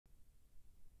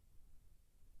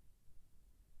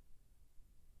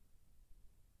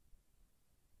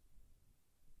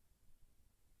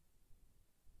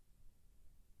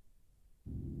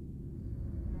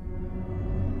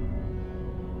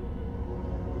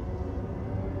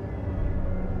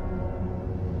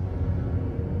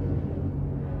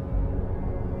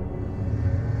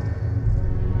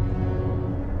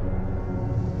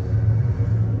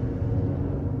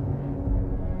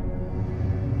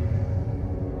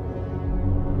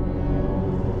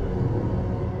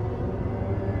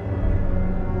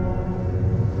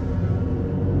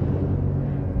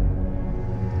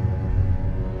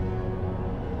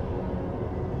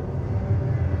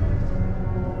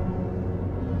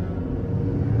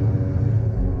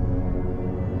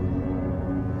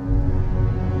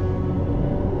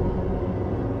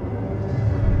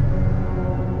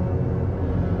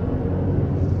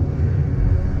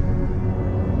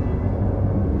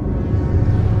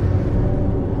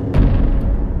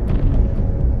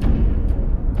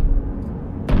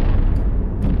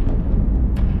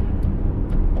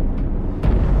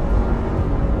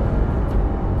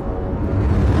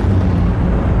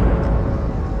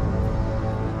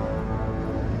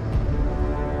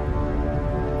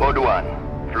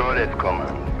Outriders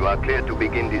command. You are clear to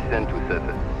begin descent to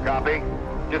surface. Copy.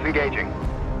 Disengaging.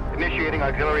 Initiating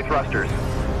auxiliary thrusters.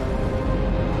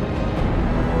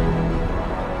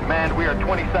 Command, we are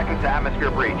 20 seconds to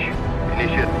atmosphere breach.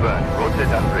 Initiate burn.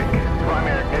 Rotate and brake.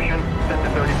 Primary ignition, set to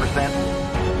 30%.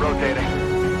 Rotating.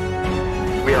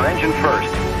 We are engine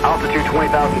first. Altitude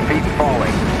 20,000 feet and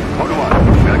falling. Mode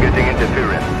 1. We are getting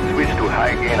interference. Switch to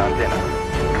high gain antenna.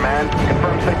 Command,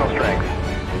 confirm signal strength.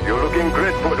 You're looking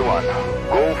great, Mode 1.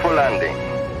 Go for landing.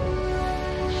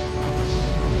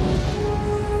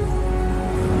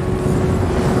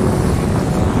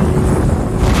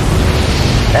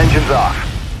 Engines off.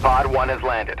 Pod 1 has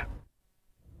landed.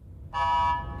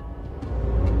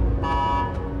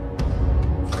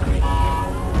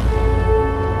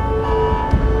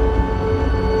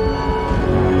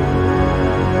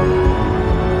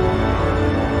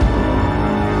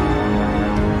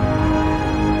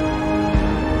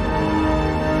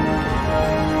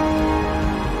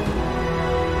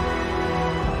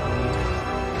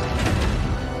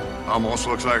 Almost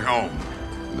looks like home.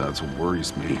 That's what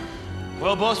worries me.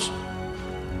 Well, boss,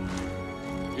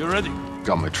 you ready?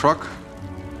 Got my truck.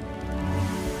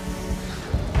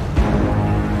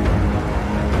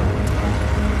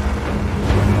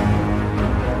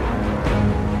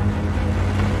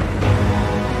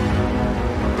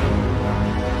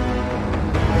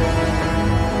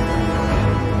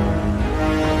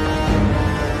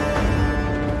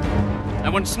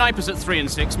 I want snipers at 3 and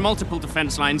 6, multiple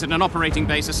defense lines, and an operating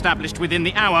base established within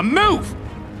the hour. Move!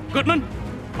 Goodman,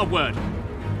 a word.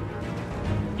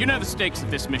 You know the stakes of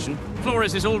this mission.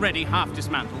 Flores is already half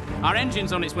dismantled. Our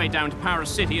engine's on its way down to power a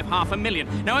city of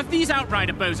 500,000. Now, if these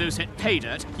Outrider bozos hit pay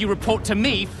dirt, you report to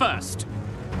me first.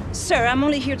 Sir, I'm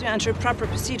only here to ensure proper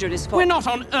procedure is followed. We're not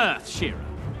on Earth, Shira.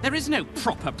 There is no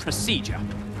proper procedure.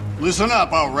 Listen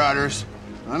up, Outriders.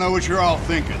 I know what you're all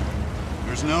thinking.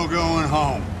 There's no going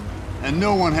home. And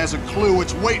no one has a clue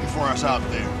what's waiting for us out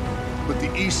there. But the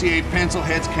ECA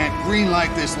pencilheads can't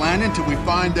greenlight this land until we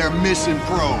find their missing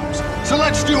probes. So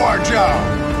let's do our job!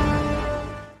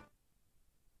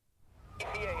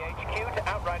 ECA HQ to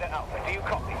Outrider Alpha. Do you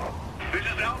copy? This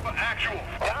is Alpha Actual.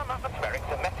 Damn atmospherics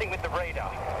are messing with the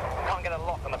radar. Can't get a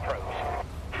lock on the probes.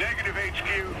 Negative HQ.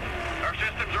 Our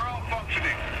systems are all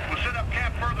functioning. We'll set up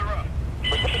camp further up.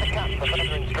 We're putting the camp for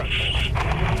further instructions.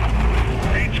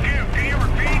 HQ, can you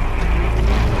repeat?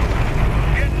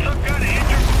 Getting some kind of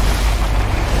injury.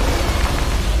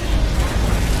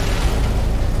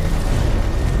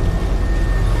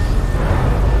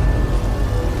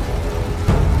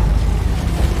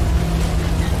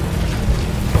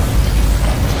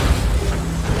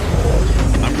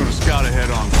 I'm gonna scout ahead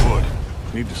on foot.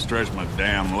 Need to stretch my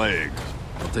damn legs.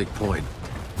 I'll take point.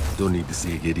 Don't need to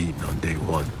see you get eaten on day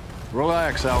one.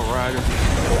 Relax, Outrider.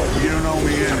 You don't owe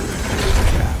me anything.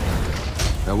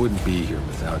 I wouldn't be here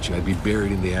without you. I'd be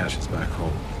buried in the ashes back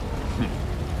home.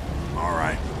 All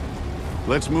right.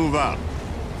 Let's move out.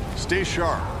 Stay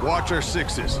sharp. Watch our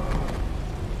sixes.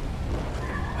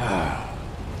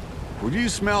 Would you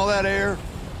smell that air?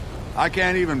 I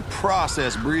can't even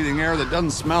process breathing air that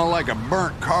doesn't smell like a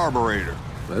burnt carburetor.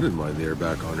 I didn't mind the air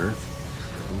back on Earth.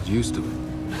 I was used to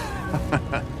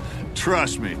it.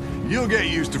 Trust me, you'll get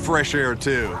used to fresh air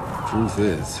too. Truth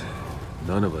is,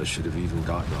 none of us should have even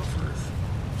gotten off Earth.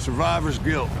 Survivor's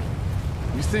guilt.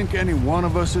 You think any one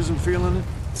of us isn't feeling it?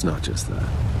 It's not just that.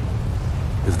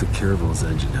 If the Caravel's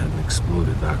engine hadn't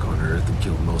exploded back on Earth and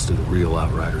killed most of the real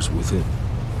Outriders with it,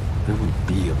 there would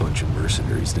be a bunch of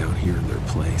mercenaries down here in their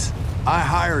place. I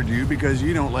hired you because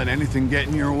you don't let anything get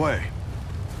in your way.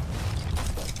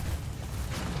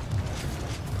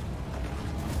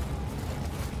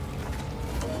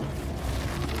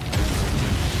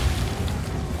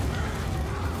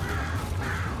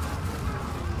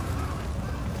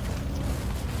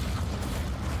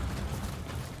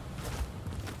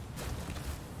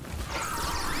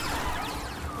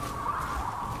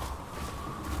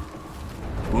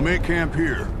 We'll make camp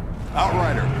here.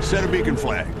 Outrider, set a beacon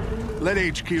flag. Let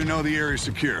HQ know the area's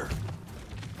secure.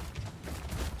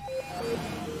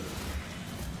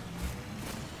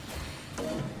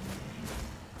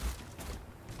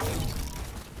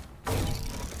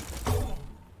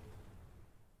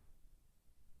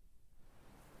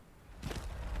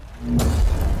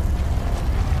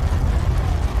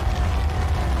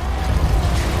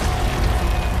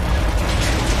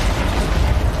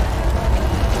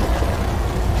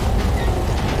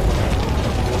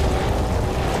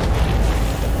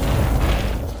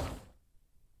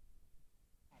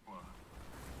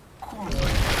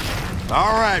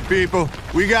 All right, people.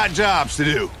 We got jobs to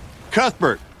do.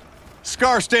 Cuthbert,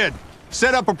 Scarstead,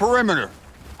 set up a perimeter.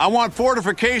 I want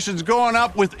fortifications going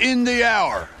up within the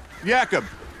hour. Jakob,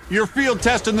 you're field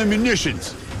testing the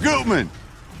munitions. Gutman,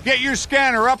 get your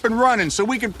scanner up and running so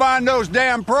we can find those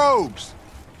damn probes.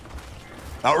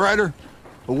 Outrider,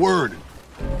 a word.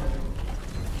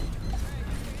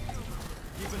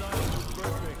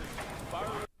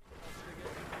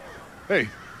 Hey,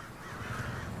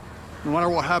 no matter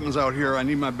what happens out here, I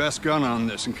need my best gun on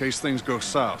this in case things go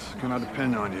south. Can I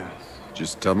depend on you?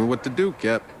 Just tell me what to do,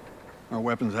 Cap. Our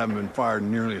weapons haven't been fired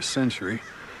in nearly a century.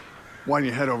 Why don't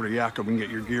you head over to Jakob and get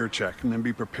your gear checked, and then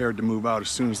be prepared to move out as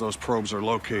soon as those probes are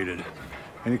located.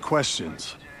 Any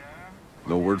questions?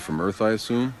 No word from Earth, I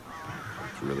assume?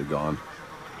 It's really gone.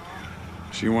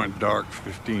 She went dark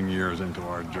 15 years into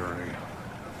our journey.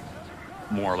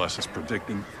 More or less as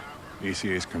predicted.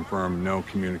 ECA's confirmed no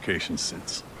communication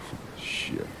since.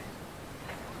 Shit.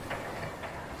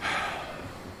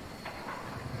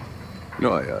 You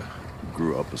know, I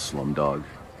grew up a slumdog,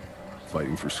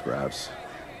 fighting for scraps.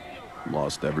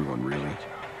 Lost everyone, really,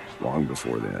 long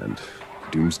before the end.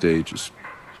 Doomsday just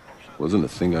wasn't a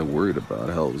thing I worried about.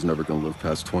 Hell, I was never gonna live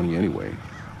past 20 anyway.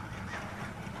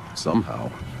 Somehow,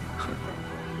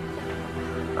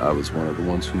 I was one of the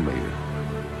ones who made it.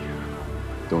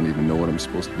 Don't even know what I'm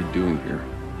supposed to be doing here.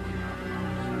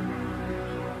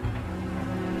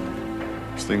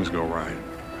 As things go right,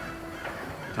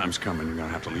 time's coming, you're gonna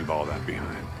have to leave all that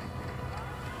behind.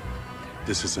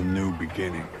 This is a new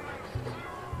beginning.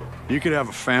 You could have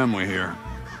a family here.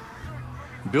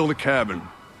 Build a cabin.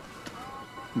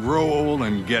 Grow old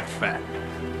and get fat.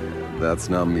 That's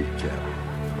not me, Cap.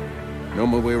 Know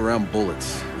my way around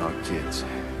bullets, not kids.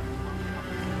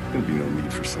 Gonna be no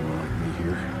need for someone like me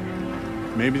here.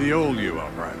 Maybe the old you,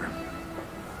 Outrider.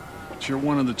 But you're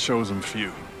one of the chosen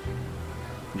few.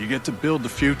 You get to build the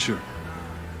future.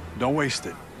 Don't waste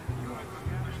it.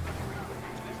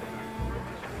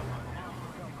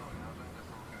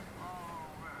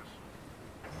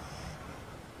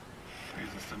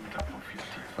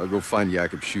 I'll go find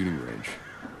Jakob's shooting range.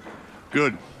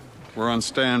 Good. We're on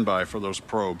standby for those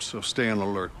probes, so stay on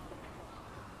alert.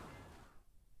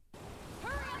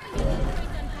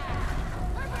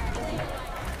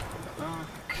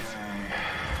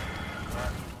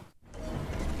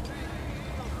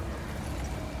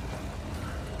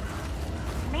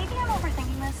 Maybe I'm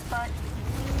overthinking this, but...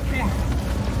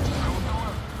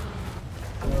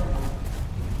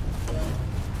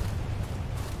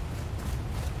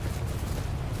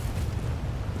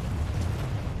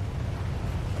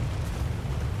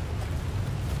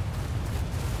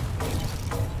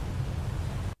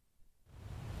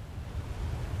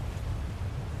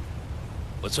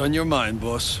 What's on your mind,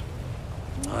 boss?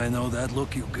 I know that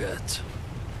look you get.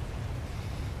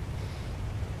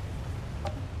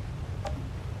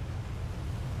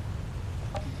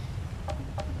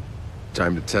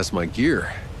 Time to test my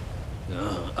gear.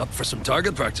 Up for some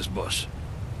target practice, boss.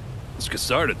 Let's get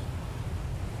started.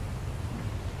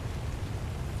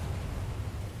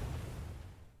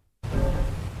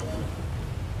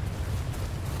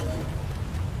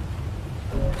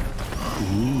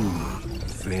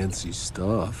 Fancy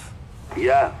stuff.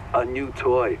 Yeah, a new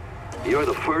toy. You're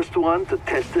the first one to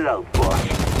test it out, boss.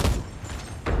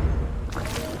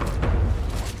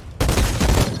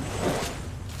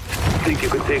 Think you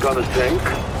could take on a tank?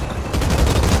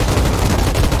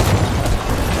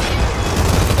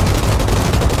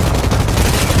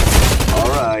 All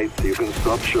right, you can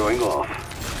stop showing off.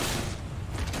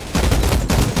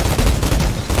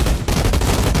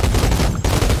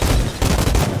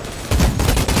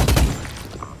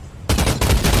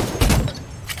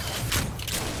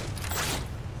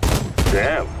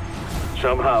 Damn.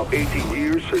 Somehow 18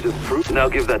 years has improved. Now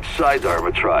give that sidearm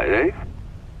a try, eh?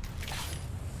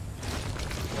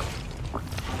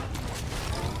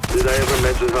 Did I ever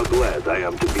mention how glad I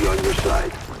am to be on your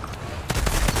side?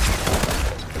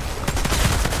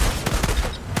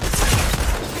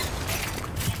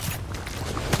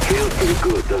 Feels pretty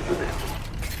good, doesn't it?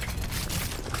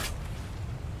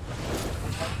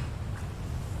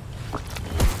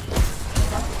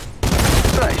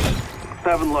 Nice.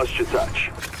 Haven't lost your touch.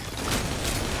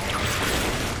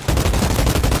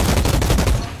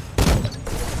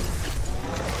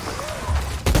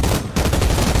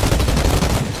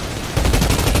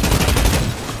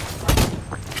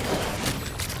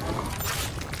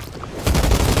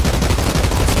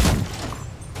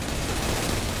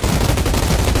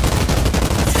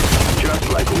 Just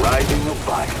like riding a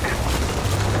bike.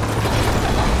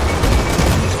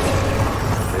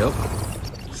 Yep.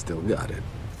 Still got it.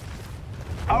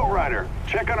 Outrider,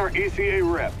 check on our ECA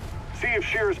rep. See if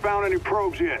Shearer's found any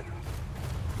probes yet.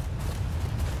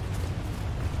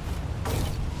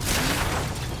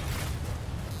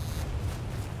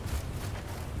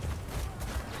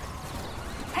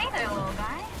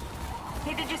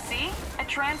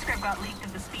 got leaked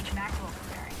of the speech Maxwell's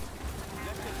preparing.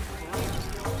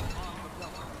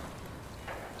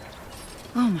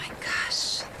 Oh my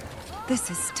gosh. This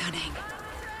is stunning.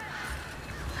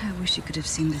 I wish you could have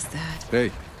seen this, Dad.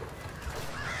 Hey.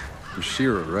 You're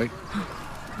Shira, right?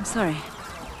 I'm sorry.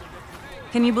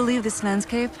 Can you believe this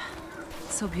landscape?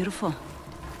 It's so beautiful.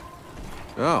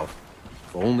 Oh.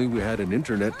 If only we had an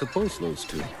internet to post those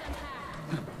to.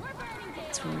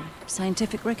 It's for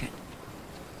scientific record.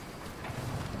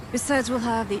 Besides, we'll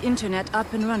have the internet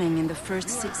up and running in the first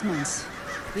 6 months.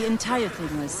 The entire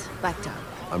thing was backed up.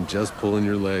 I'm just pulling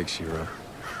your leg, Shira.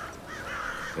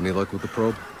 Any luck with the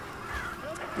probe?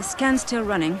 The scan's still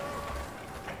running.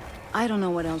 I don't know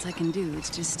what else I can do, it's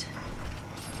just...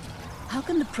 How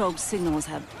can the probe signals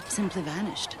have simply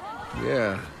vanished?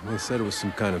 Yeah, they said it was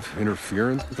some kind of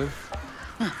interference with it.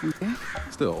 Ah, from here?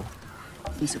 Still.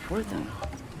 We support them.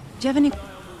 Do you have any...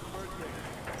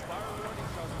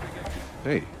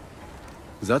 Hey,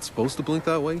 is that supposed to blink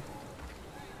that way?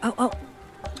 Oh.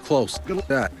 Close. Good at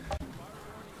that.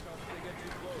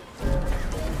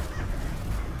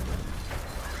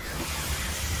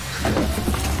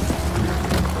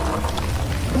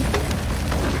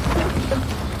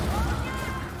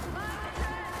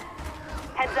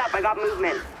 Heads up, I got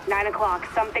movement. 9 o'clock,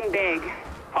 something big.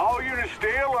 All units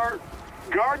stay alert.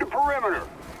 Guard the perimeter.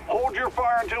 Hold your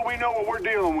fire until we know what we're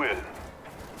dealing with.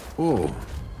 Whoa.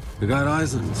 We got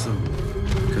eyes on some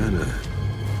kind of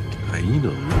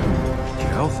hyena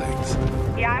cow things.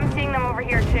 Yeah, I'm seeing them over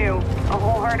here too. A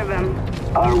whole herd of them.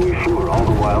 Are we sure all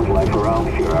the wildlife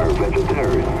around here are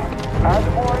vegetarian?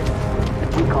 Herbivores?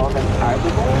 We call them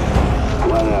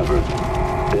herbivores? Whatever.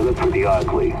 They look pretty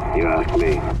ugly, you ask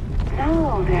me.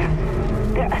 No,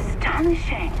 they're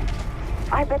astonishing.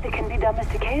 I bet they can be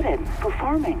domesticated for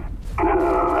farming.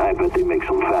 I bet they make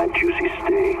some fat, juicy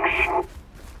steaks.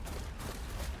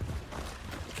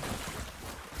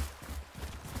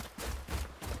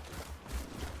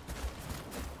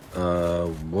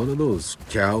 One of those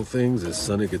cow things is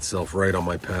sunning itself right on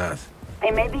my path.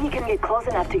 Hey, maybe you can get close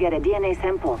enough to get a DNA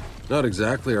sample. Not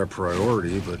exactly our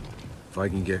priority, but if I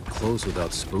can get close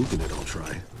without spooking it, I'll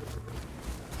try.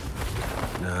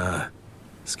 Nah,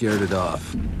 scared it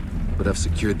off, but I've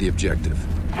secured the objective.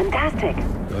 Fantastic.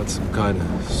 Got some kind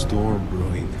of storm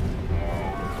brewing.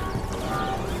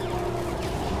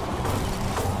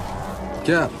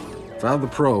 Cap, found the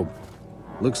probe.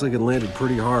 Looks like it landed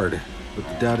pretty hard, but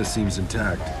the data seems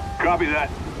intact. Copy that.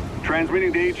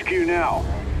 Transmitting to HQ now.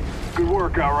 Good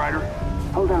work, Outrider.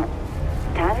 Hold on.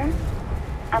 Tanner?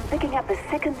 I'm picking up a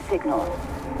second signal,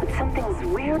 but something's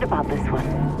weird about this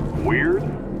one. Weird?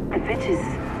 The pitch is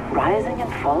rising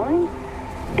and falling?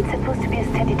 It's supposed to be a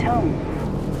steady tone.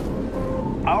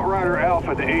 Outrider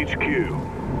Alpha to HQ.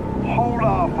 Hold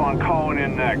off on calling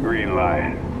in that green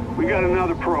light. We got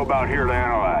another probe out here to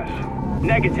analyze.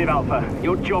 Negative, Alpha.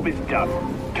 Your job is done.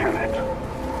 Damn it.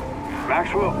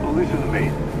 Maxwell, listen to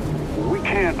me. We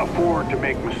can't afford to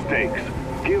make mistakes.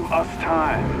 Give us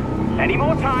time. Any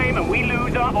more time and we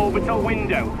lose our orbital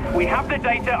window. We have the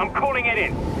data, I'm calling it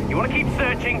in. You want to keep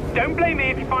searching? Don't blame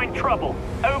me if you find trouble.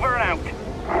 Over and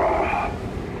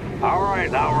out. All right,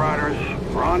 Outriders.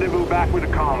 Rendezvous back with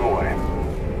the convoy.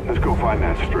 Let's go find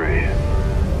that stray.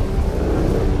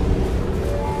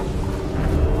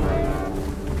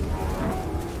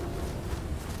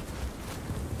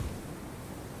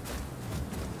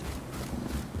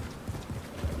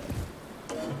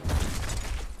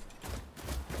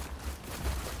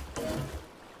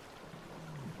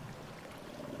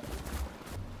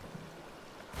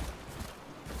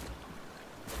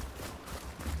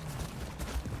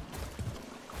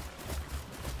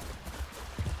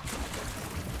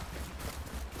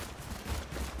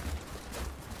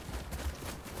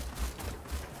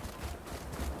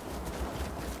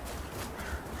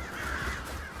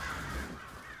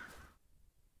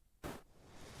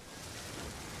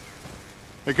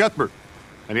 Hey, Cuthbert.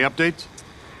 Any updates?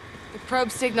 The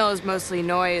probe signal is mostly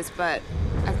noise, but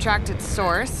I've tracked its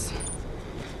source.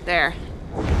 There.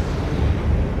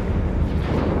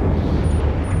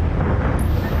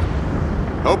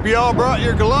 Hope you all brought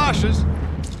your galoshes.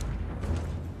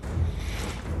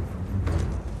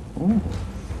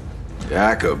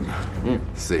 Jacob.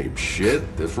 Same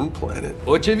shit, different planet.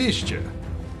 Oczywiście.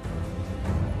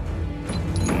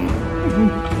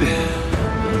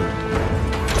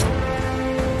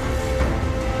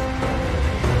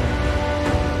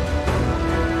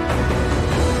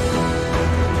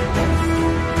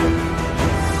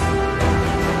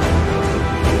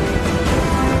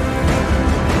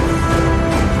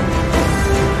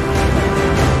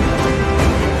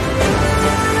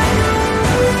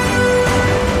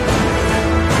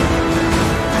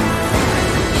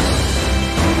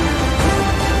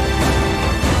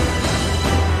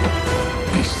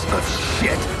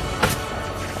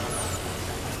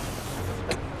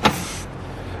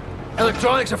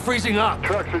 electronics are freezing up.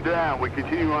 Trucks are down. We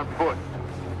continue on foot.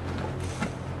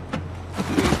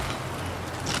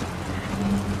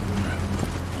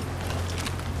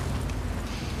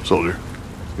 Soldier,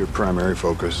 your primary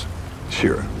focus,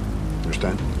 Shira.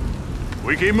 Understand?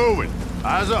 We keep moving.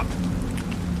 Eyes up.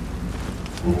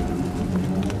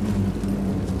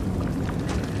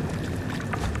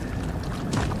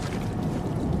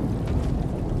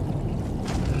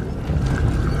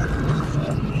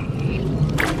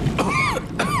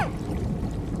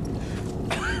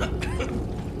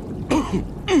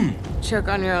 Choke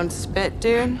on your own spit,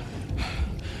 dude?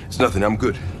 It's nothing, I'm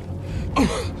good.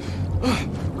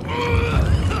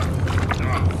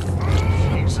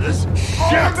 Jesus.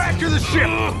 Get back to the ship!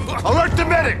 Alert the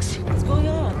medics! What's going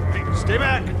on? Stay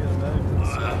back!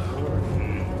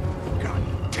 God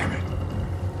damn it.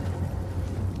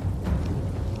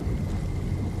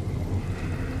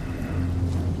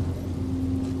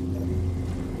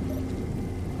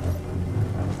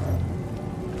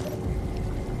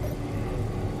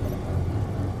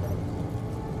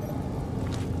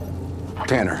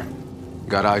 Tanner,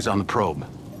 got eyes on the probe.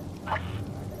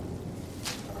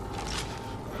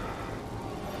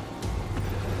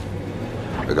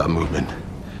 I got movement.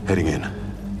 Heading in.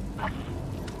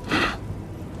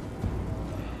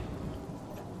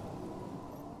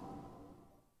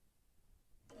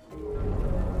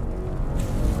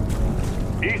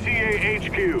 ECA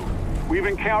HQ. We've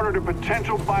encountered a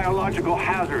potential biological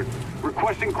hazard.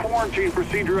 Requesting quarantine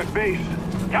procedure at base.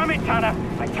 Damn it, Tanner!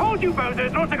 I told you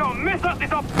bozos not to go and mess up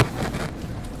this op...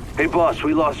 Hey, boss,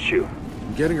 we lost you.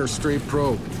 I'm getting her straight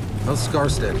probe. How's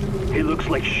Scarstead? He looks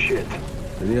like shit.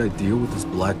 Any idea what this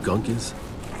black gunk is?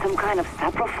 Some kind of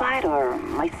saprophyte or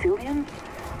mycelium?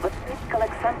 But please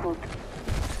collect samples.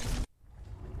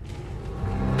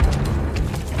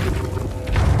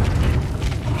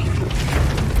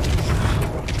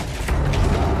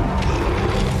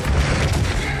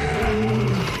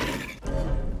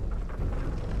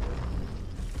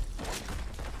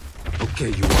 Okay,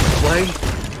 you wanna play?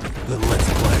 Then let's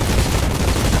play.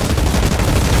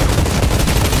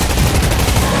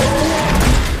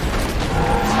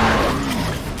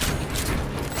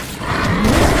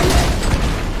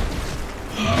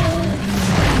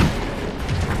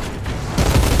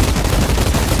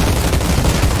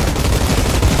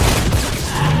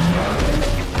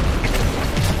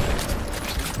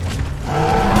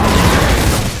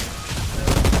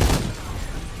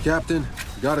 Captain,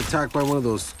 got attacked by one of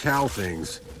those cow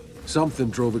things. Something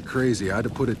drove it crazy. I had to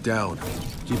put it down.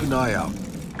 Keep an eye out.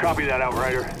 Copy that,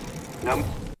 Outrider. Now...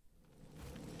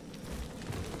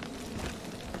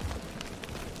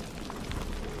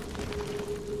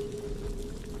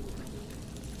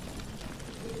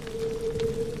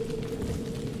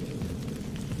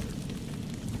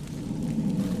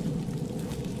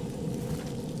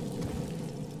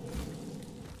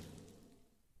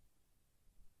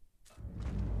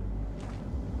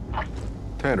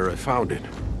 Tanner, I found it.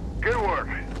 Good work.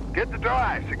 Get the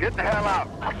drive, so get the hell out.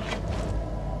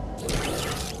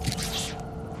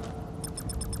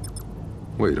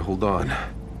 Wait, hold on.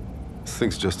 This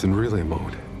thing's just in relay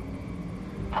mode.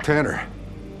 Tanner,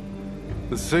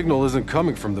 the signal isn't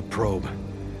coming from the probe.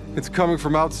 It's coming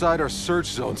from outside our search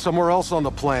zone, somewhere else on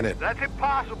the planet. That's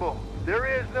impossible. There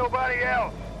is nobody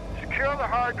else. Secure the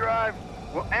hard drive.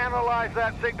 We'll analyze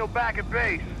that signal back at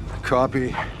base.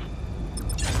 Copy.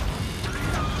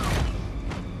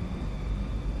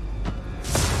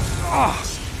 Ah!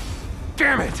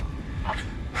 Damn it!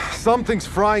 Something's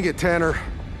frying it, Tanner.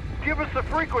 Give us the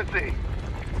frequency.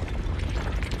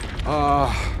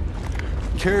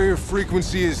 Carrier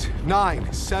frequency is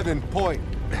 9.7 point.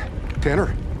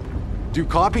 Tanner, do you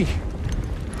copy?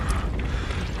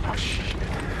 Oh, shit.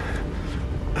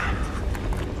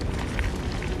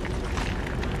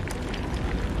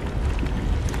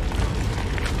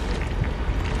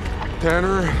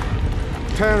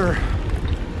 Tanner,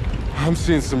 I'm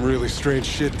seeing some really strange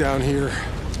shit down here.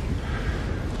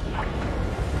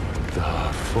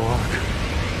 The fuck?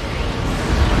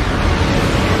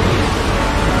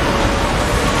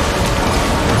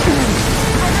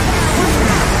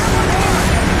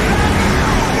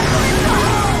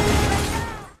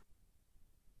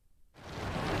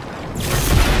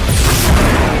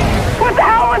 What the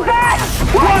hell was that?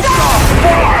 What the fuck?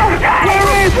 Where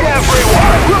is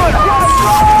everyone?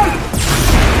 Run!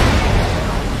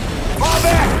 Fall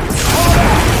back! Fall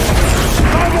back!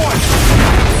 Someone!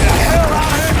 Get the hell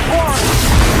out of this forest!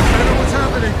 Everyone's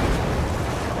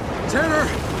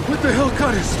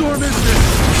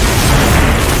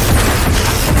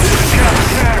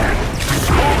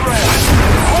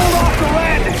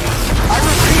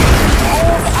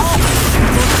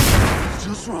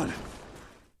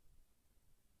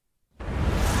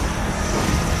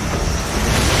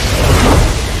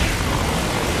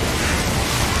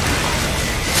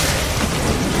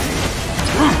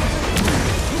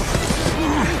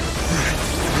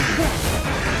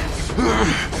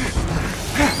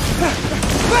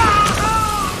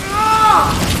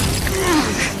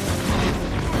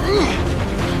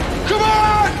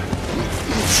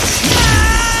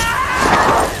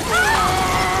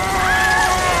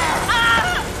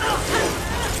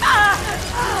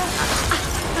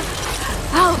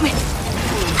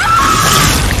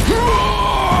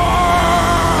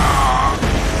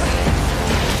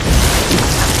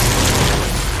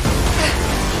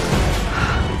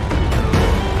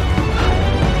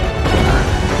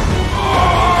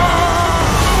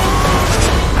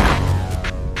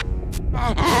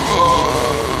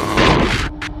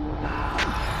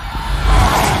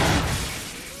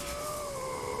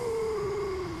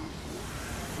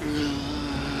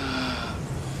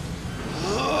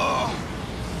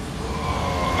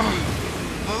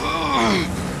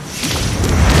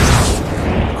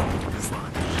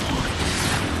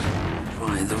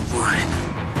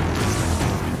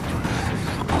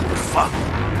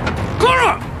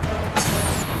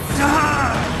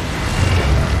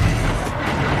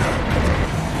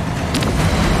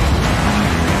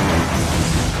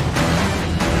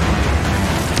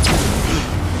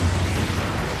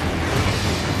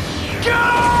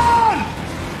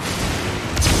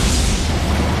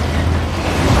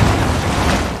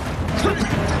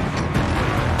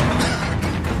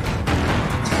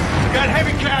Got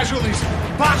heavy casualties.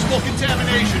 Possible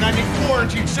contamination. I need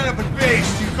quarantine set up at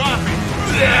base. Do you copy?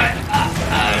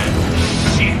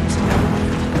 Shit.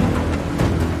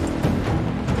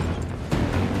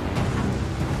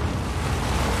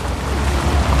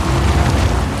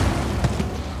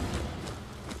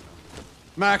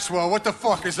 Maxwell, what the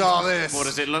fuck is all this? What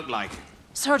does it look like?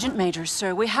 Sergeant Major,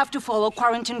 sir, we have to follow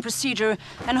quarantine procedure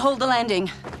and hold the landing.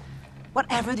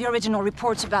 Whatever the original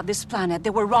reports about this planet,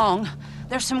 they were wrong.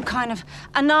 There's some kind of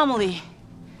anomaly.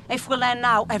 If we land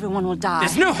now, everyone will die.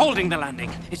 There's no holding the landing.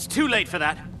 It's too late for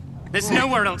that. There's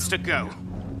nowhere else to go.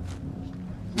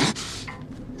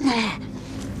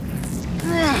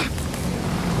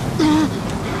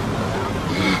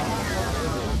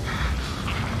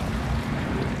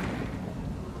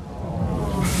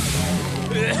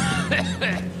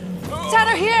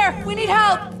 Tanner, here! We need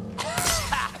help!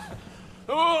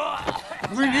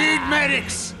 We need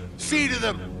medics! See to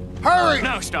them! Hurry!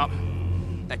 No, stop.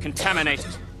 They're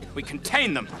contaminated. We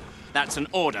contain them. That's an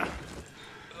order.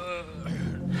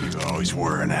 You always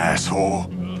were an asshole.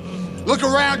 Look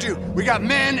around you! We got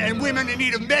men and women in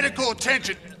need of medical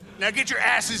attention. Now get your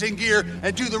asses in gear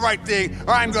and do the right thing,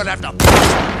 or I'm gonna have to...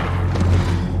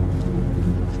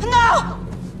 No!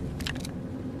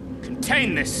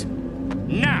 Contain this.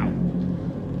 Now!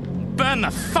 Burn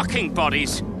the fucking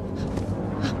bodies!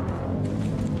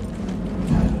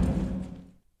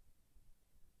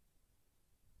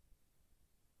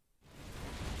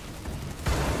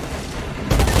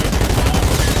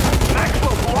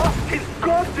 Maxwell's lost his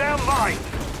goddamn mind!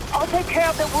 I'll take care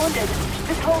of the wounded.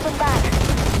 Just hold them back.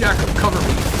 Jacob, cover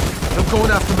me. I'm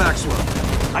going after Maxwell.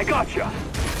 I gotcha.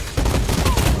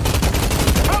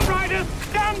 Outriders,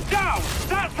 stand down!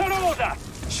 That's an order!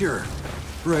 Sure.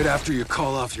 Right after you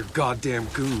call off your goddamn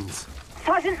goons.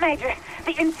 Sergeant Major,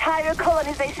 the entire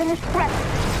colonization is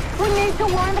threatened. We need to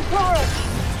warn the plurals.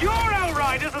 Your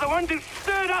Outriders are the ones who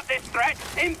stirred up this threat,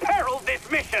 imperiled this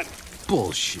mission!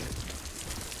 Bullshit.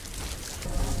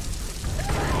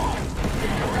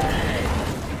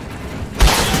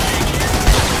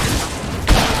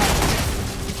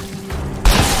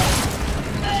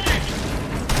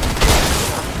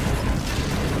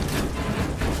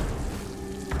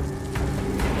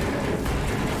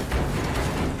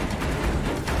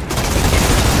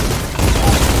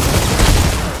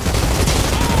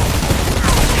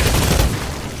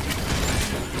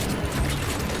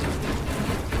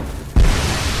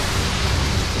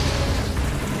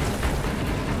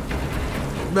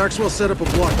 Maxwell set up a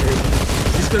blockade.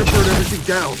 He's gonna burn everything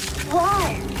down.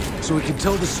 Why? So he can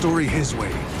tell the story his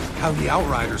way. How the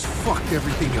Outriders fucked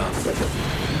everything up.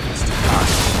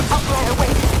 Outrider,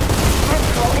 wait.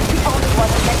 Maxwell is the only one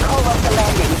who can call off the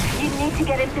landing. You need to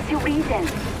get him to see reason.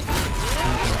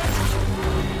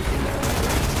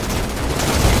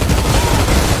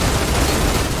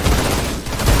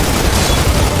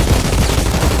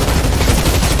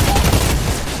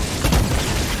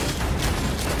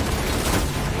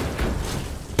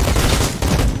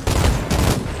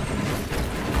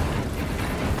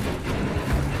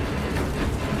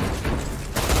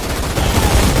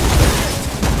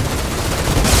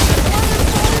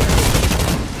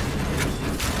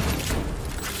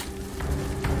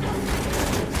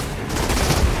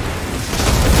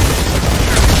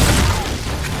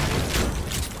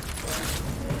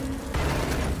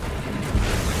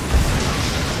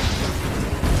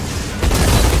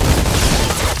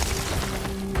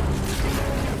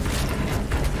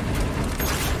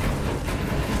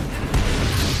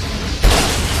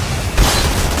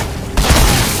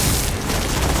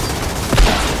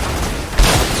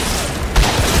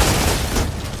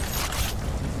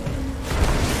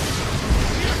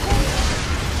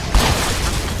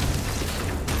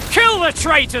 The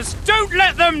traitors! Don't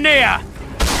let them near!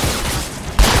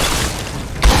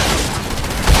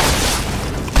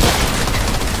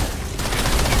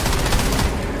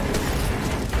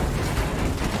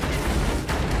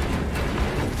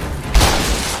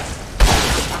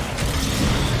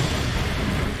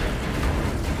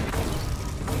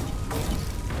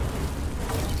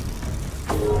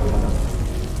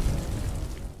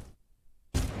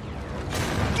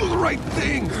 Do the right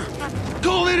thing!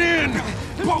 Call it in!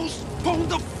 Postpone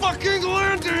the fucking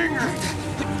landing!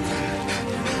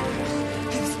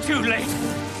 It's too late.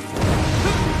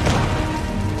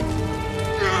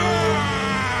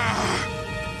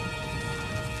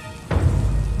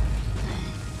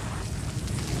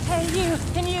 Hey, you!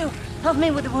 Can you help me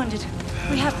with the wounded?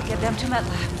 We have to get them to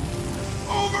MedLab.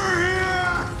 Over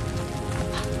here!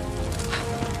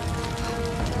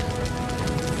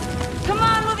 Come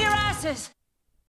on, move your asses!